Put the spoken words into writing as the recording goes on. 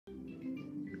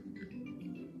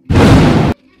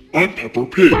I'm Peppa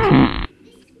Pig.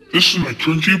 This is my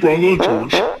cringy brother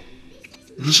George.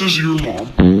 This is your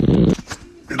mom.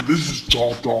 And this is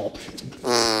Doll.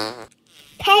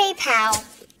 PayPal.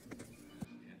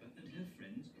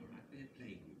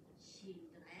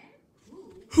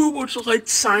 Who would like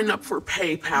to sign up for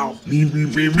PayPal? Me.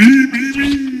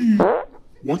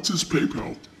 What is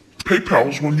PayPal? PayPal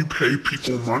is when you pay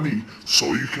people money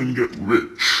so you can get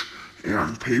rich.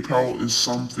 And PayPal is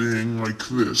something like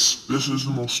this. This is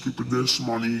the most stupidest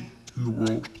money in the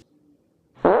world.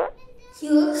 He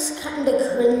looks kinda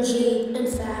cringy and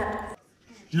fat.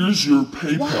 Here's your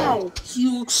PayPal. Wow, he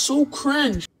looks so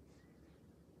cringe.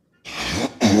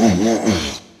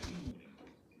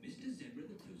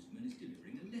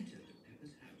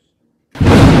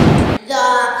 The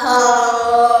post.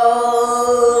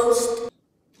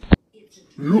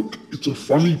 Look, it's a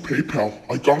funny PayPal.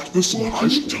 I got this one. Can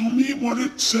you tell me what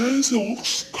it says? It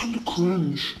looks kind of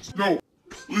cringe. No,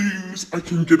 please, I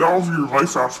can get out of your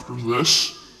life after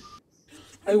this.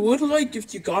 I would like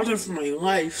if you got out of my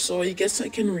life, so I guess I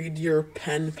can read your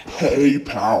pen pal.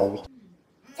 PayPal.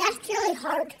 That's really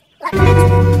hard.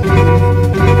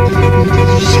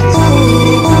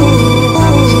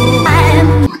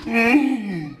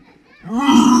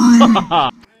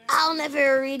 I'll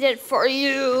never read it for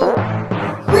you.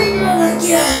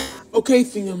 Okay,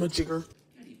 thingamajigger.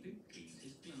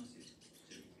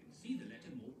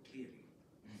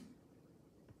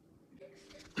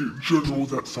 Did you know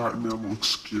that fat man looks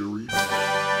scary?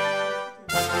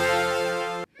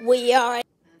 We are.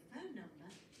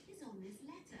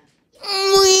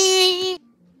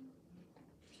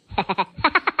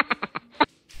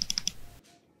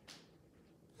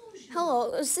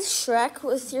 Hello, is this Shrek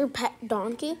with your pet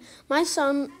donkey? My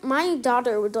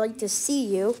daughter would like to see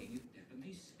you.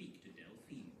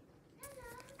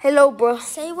 Hello, bro.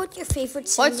 Say what your favorite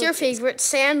sandwich. What's your favorite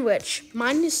sandwich?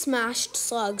 Mine is smashed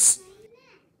slugs.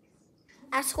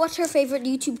 Ask what her favorite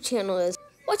YouTube channel is.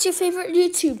 What's your favorite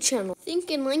YouTube channel?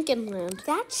 ThinkinLincolnLand.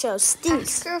 That show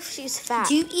stinks. Ask her if she's fat.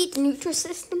 Do you eat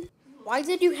Nutrisystem? Why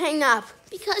did you hang up?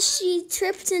 Because she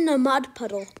tripped in a mud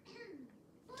puddle.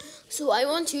 So I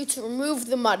want you to remove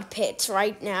the mud pits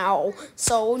right now,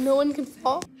 so no one can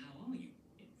fall.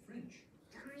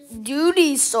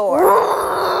 Duty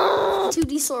sore.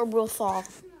 Duty sore will fall.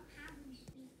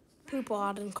 Poop a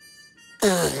lot and.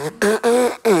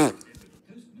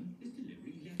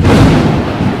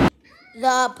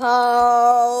 The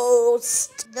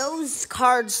post. Those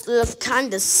cards look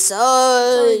kinda sus.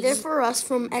 Sorry, they're for us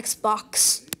from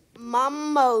Xbox.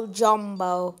 Mumbo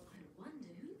jumbo.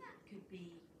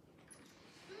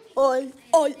 I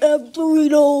am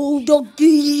Dorito Donkey.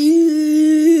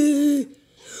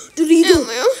 Dorito.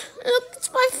 Look, it's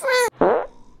my friend. Bonjour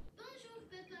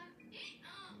Peppa.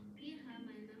 Lira, ma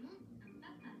maman, un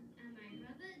papa, my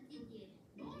brother Didier.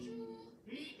 Bonjour.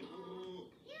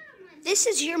 This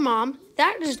is your mom.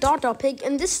 That is Doll Pig,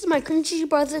 and this is my cringy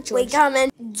brother George. Wait, come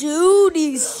in.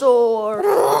 Duty sore.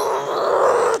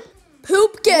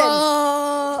 Poopkin.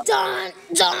 Dun.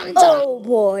 Oh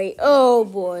boy.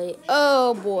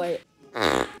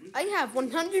 I have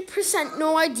 100%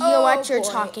 no idea what you're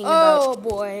talking about.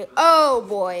 Oh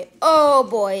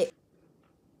boy.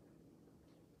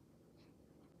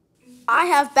 I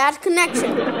have bad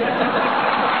connection.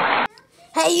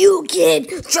 Hey you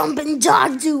kid, jump and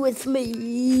dog do with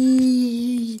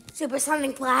me.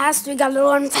 Supersonic blast, we gotta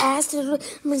run fast. You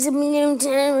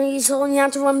told you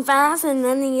have to run fast, and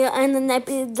then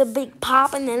the big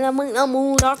pop, and then I'm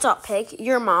What's up, Pig?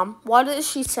 Your mom. What is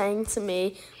she saying to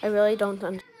me? I really don't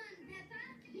understand.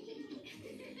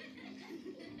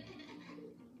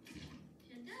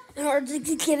 In order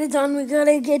to get it done, we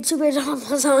gotta get to it on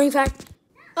plus only fact.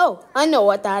 Oh, I know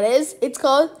what that is. It's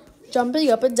called jumping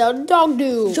up and down and dog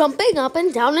do. Jumping up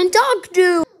and down and dog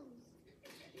do.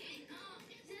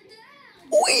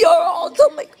 We are all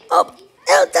jumping up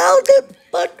and down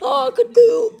and dog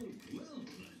do.